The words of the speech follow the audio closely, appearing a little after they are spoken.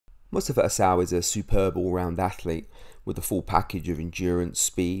Mostafa Asal is a superb all-round athlete with a full package of endurance,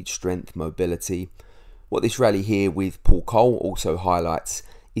 speed, strength, mobility. What this rally here with Coll also highlights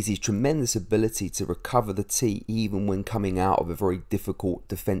is his tremendous ability to recover the tee even when coming out of a very difficult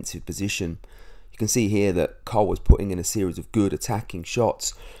defensive position. You can see here that Coll was putting in a series of good attacking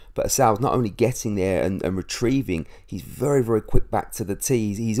shots, but Asal's not only getting there and retrieving, he's very, very quick back to the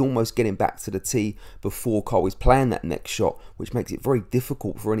tee. He's almost getting back to the tee before Coll is playing that next shot, which makes it very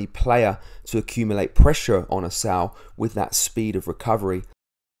difficult for any player to accumulate pressure on Asal with that speed of recovery.